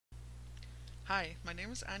Hi, my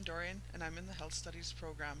name is Dorion and I'm in the Health Studies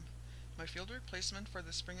program. My fieldwork placement for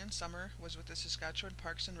the spring and summer was with the Saskatchewan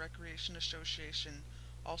Parks and Recreation Association,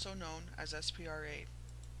 also known as SPRA.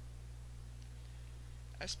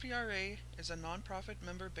 SPRA is a non-profit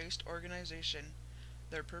member-based organization.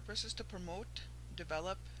 Their purpose is to promote,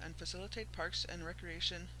 develop, and facilitate parks and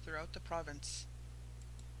recreation throughout the province.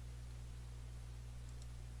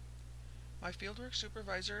 My fieldwork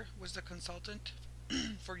supervisor was the consultant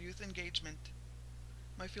for youth engagement.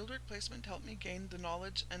 My fieldwork placement helped me gain the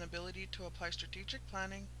knowledge and ability to apply strategic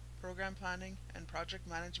planning, program planning, and project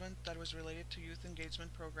management that was related to youth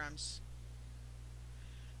engagement programs.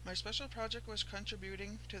 My special project was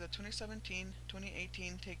contributing to the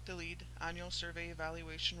 2017-2018 Take the Lead Annual Survey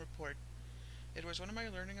Evaluation Report. It was one of my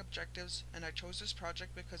learning objectives, and I chose this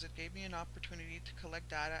project because it gave me an opportunity to collect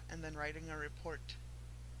data and then writing a report.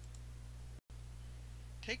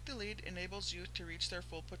 Take the Lead enables youth to reach their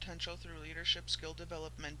full potential through leadership skill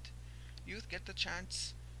development. Youth get the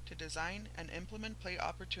chance to design and implement play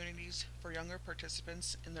opportunities for younger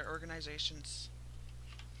participants in their organizations.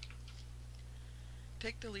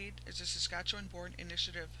 Take the Lead is a Saskatchewan-born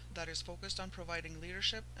initiative that is focused on providing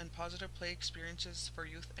leadership and positive play experiences for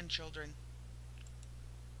youth and children.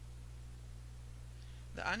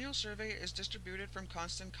 The annual survey is distributed from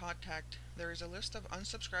Constant Contact. There is a list of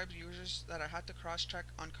unsubscribed users that I had to cross-check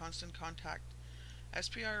on Constant Contact.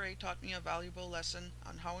 SPRA taught me a valuable lesson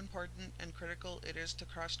on how important and critical it is to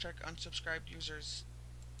cross-check unsubscribed users.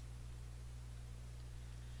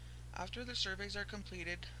 After the surveys are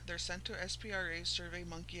completed, they're sent to SPRA's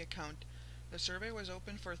SurveyMonkey account. The survey was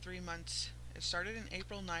open for 3 months. It started in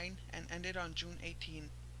April 9 and ended on June 18.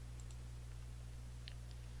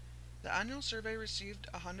 The annual survey received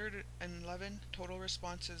 111 total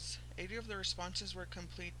responses. 80 of the responses were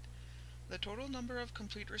complete. The total number of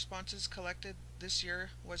complete responses collected this year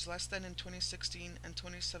was less than in 2016 and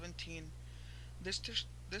 2017.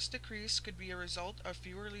 This decrease could be a result of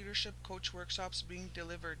fewer leadership coach workshops being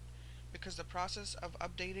delivered because the process of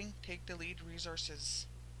updating Take the Lead resources.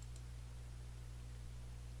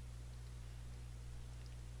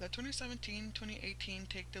 The 2017-2018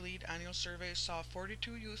 Take the Lead annual survey saw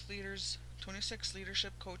 42 youth leaders, 26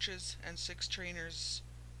 leadership coaches, and 6 trainers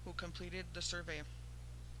who completed the survey.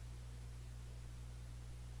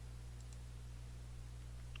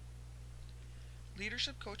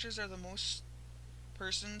 Leadership coaches are the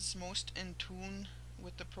persons most in tune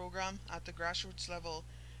with the program at the grassroots level.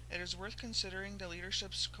 It is worth considering the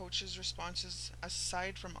leadership coaches' responses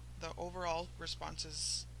aside from the overall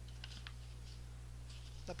responses.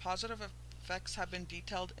 The positive effects have been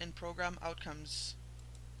detailed in program outcomes.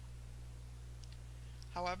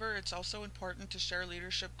 However, it's also important to share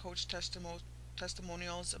leadership coach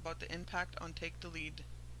testimonials about the impact on Take the Lead.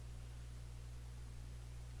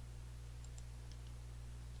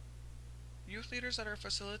 Youth leaders that are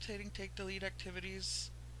facilitating Take the Lead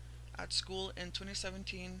activities at school in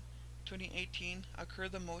 2017-2018 occur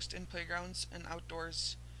the most in playgrounds and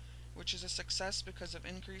outdoors, which is a success because of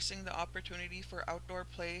increasing the opportunity for outdoor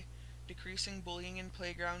play, decreasing bullying in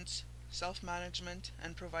playgrounds, self-management,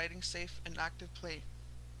 and providing safe and active play.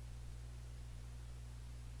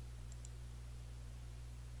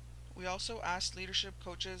 We also asked leadership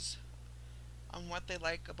coaches on what they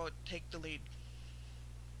like about Take the Lead.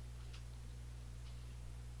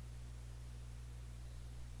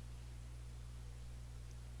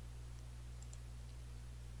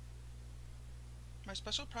 My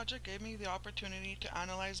special project gave me the opportunity to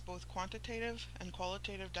analyze both quantitative and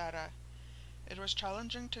qualitative data. It was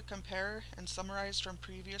challenging to compare and summarize from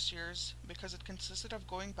previous years because it consisted of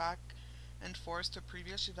going back and forth to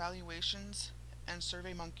previous evaluations and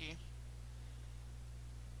SurveyMonkey.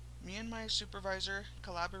 Me and my supervisor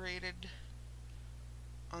collaborated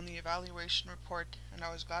on the evaluation report, and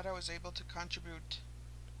I was glad I was able to contribute.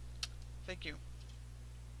 Thank you.